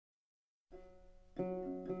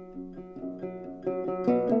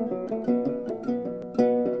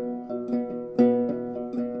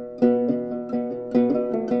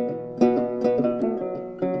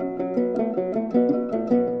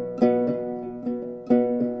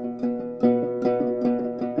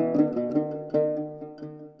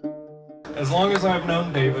as I've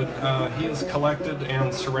known David, he has collected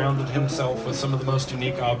and surrounded himself with some of the most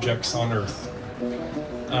unique objects on Earth.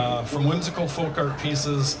 From whimsical folk art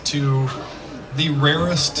pieces to the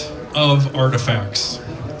rarest of artifacts.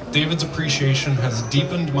 David's appreciation has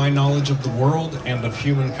deepened my knowledge of the world and of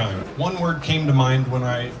humankind. One word came to mind when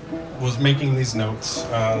I was making these notes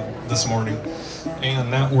this morning,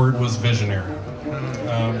 and that word was visionary.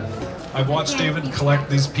 I've watched David collect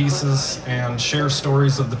these pieces and share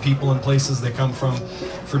stories of the people and places they come from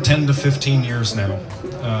for 10 to 15 years now.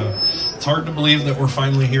 It's hard to believe that we're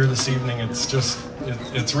finally here this evening.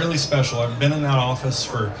 It's really special. I've been in that office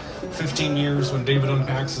for 15 years when David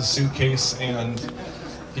unpacks his suitcase and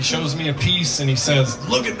he shows me a piece and he says,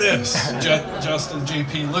 "Look at this, Justin,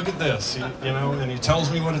 JP, look at this," you know, and he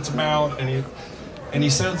tells me what it's about, and he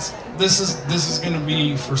says, this is going to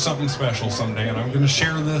be for something special someday, and I'm going to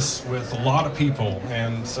share this with a lot of people,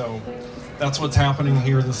 and so that's what's happening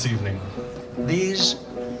here this evening. These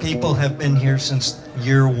people have been here since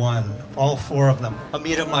year one, all four of them.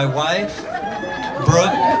 Amita, my wife,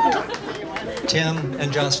 Brooke, Tim,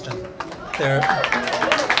 and Justin. They're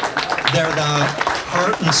the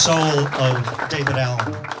heart and soul of David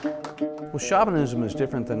Allen. Well, shamanism is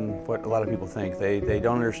different than what a lot of people think. They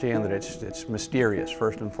don't understand that it's mysterious,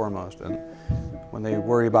 first and foremost. And when they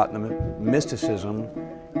worry about the mysticism,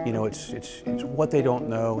 you know, it's what they don't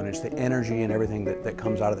know, and it's the energy and everything that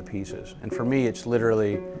comes out of the pieces. And for me, it's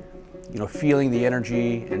literally, you know, feeling the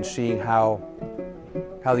energy and seeing how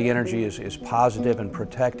the energy is positive and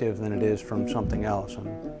protective than it is from something else.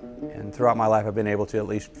 And throughout my life, I've been able to at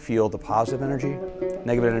least feel the positive energy.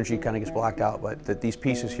 Negative energy kind of gets blocked out, but that these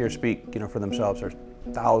pieces here speak, you know, for themselves. There's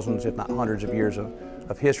thousands, if not hundreds of years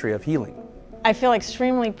of history of healing. I feel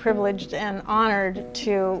extremely privileged and honored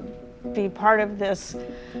to be part of this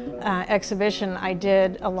exhibition. I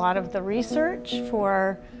did a lot of the research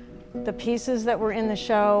for the pieces that were in the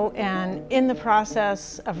show, and in the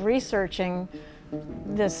process of researching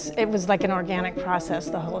this, it was like an organic process,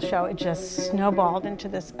 the whole show. It just snowballed into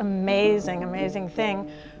this amazing, amazing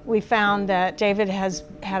thing. We found that David has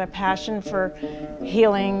had a passion for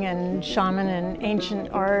healing and shaman and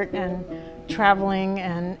ancient art and traveling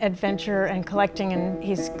and adventure and collecting, and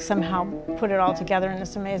he's somehow put it all together in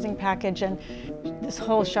this amazing package, and this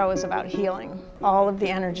whole show is about healing. All of the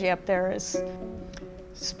energy up there is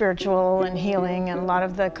spiritual and healing, and a lot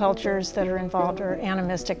of the cultures that are involved are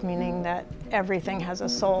animistic, meaning that everything has a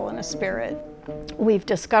soul and a spirit. We've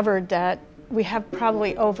discovered that we have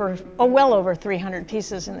probably well over 300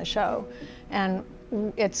 pieces in the show, and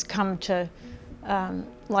it's come to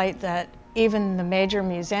light that even the major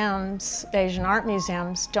museums, Asian art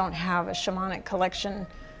museums, don't have a shamanic collection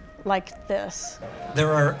like this.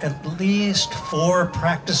 There are at least 4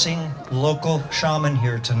 practicing local shaman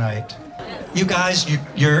here tonight. You guys,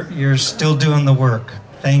 you're still doing the work.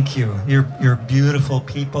 Thank you. You're beautiful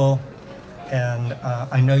people, and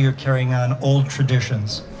I know you're carrying on old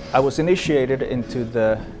traditions. I was initiated into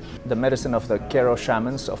the medicine of the Quero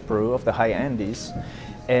shamans of Peru, of the high Andes,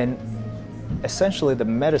 and essentially the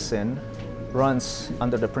medicine runs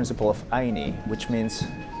under the principle of Aini, which means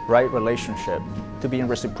right relationship, to be in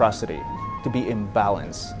reciprocity, to be in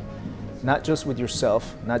balance. Not just with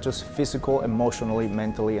yourself, not just physical, emotionally,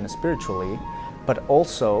 mentally, and spiritually, but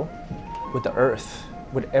also with the earth,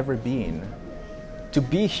 with every being. To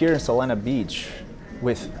be here in Salena Beach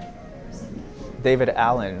with David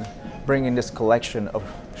Allen, bringing this collection of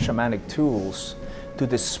shamanic tools to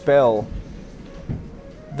dispel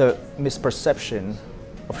the misperception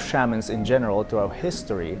of shamans in general throughout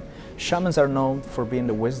history. Shamans are known for being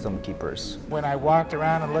the wisdom keepers. When I walked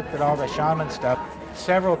around and looked at all the shaman stuff,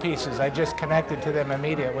 several pieces, I just connected to them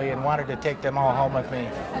immediately and wanted to take them all home with me.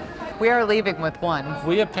 We are leaving with one.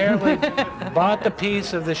 We apparently bought the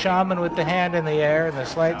piece of the shaman with the hand in the air and the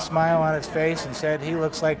slight smile on his face and said he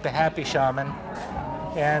looks like the happy shaman.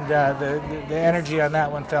 And the energy on that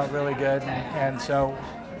one felt really good. And so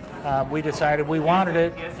we decided we wanted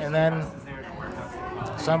it, and then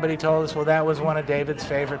somebody told us, well, that was one of David's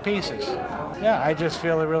favorite pieces. Yeah, I just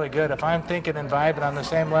feel really good. If I'm thinking and vibing on the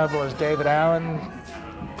same level as David Allen,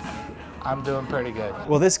 I'm doing pretty good.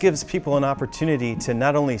 Well, this gives people an opportunity to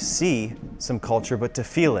not only see some culture, but to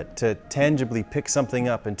feel it, to tangibly pick something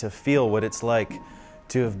up and to feel what it's like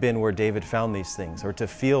to have been where David found these things, or to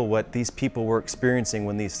feel what these people were experiencing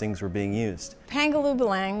when these things were being used.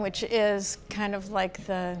 Pangalubalang, which is kind of like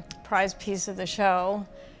the prize piece of the show,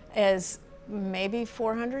 is maybe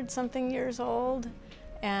 400 something years old,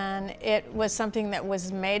 and it was something that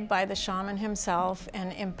was made by the shaman himself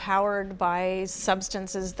and empowered by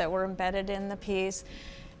substances that were embedded in the piece.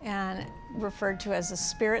 and referred to as a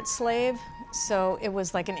spirit slave. So it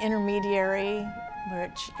was like an intermediary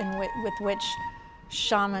with which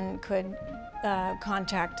shaman could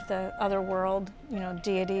contact the other world, you know,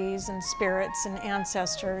 deities and spirits and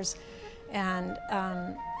ancestors, and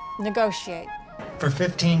negotiate. For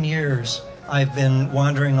 15 years, I've been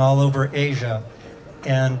wandering all over Asia,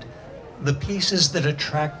 and the pieces that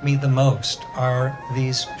attract me the most are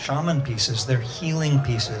these shaman pieces. They're healing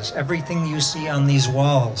pieces. Everything you see on these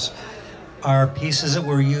walls are pieces that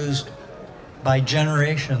were used by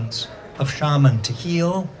generations of shaman to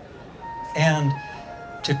heal and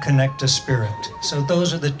to connect to spirit. So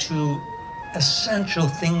those are the two essential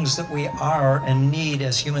things that we are and need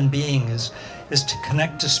as human beings, is to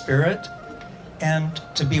connect to spirit and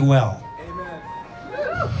to be well.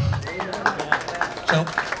 So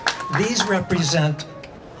these represent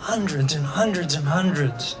hundreds and hundreds and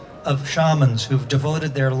hundreds of shamans who've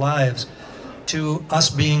devoted their lives to us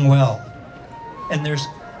being well. And there's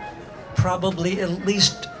probably at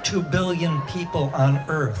least 2 billion people on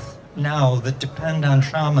Earth now that depend on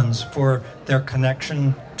shamans for their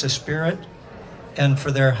connection to spirit and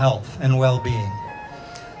for their health and well-being.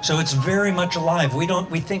 So it's very much alive. We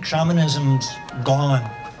think shamanism's gone.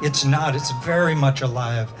 It's not. It's very much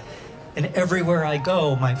alive. And everywhere I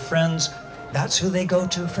go, my friends, that's who they go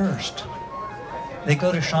to first. They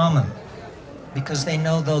go to shaman because they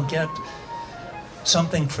know they'll get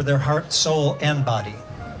something for their heart, soul, and body.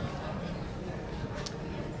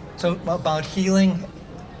 So about healing,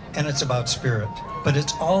 and it's about spirit. But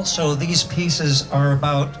it's also, these pieces are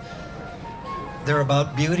they're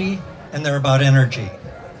about beauty and they're about energy.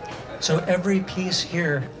 So every piece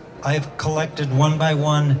here I've collected one by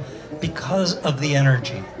one because of the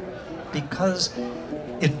energy, because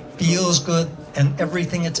it feels good, and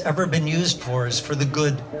everything it's ever been used for is for the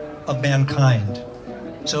good of mankind.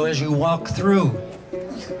 So as you walk through,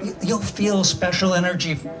 you'll feel special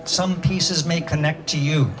energy. Some pieces may connect to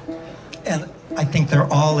you. And I think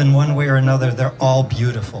they're all, in one way or another, they're all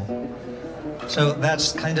beautiful. So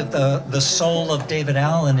that's kind of the soul of David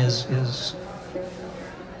Allen is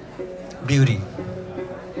beauty.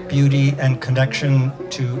 Beauty and connection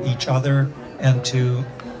to each other and to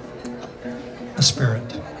a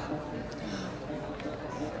spirit.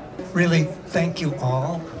 Really, thank you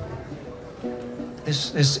all.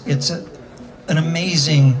 It's an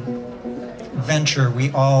amazing venture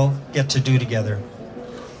we all get to do together.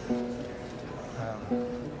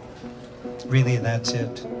 Really, that's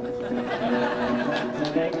it.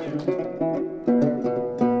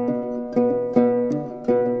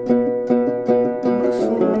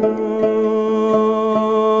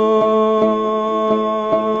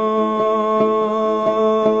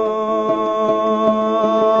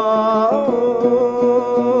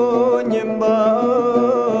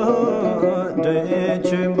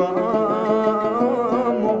 Chimba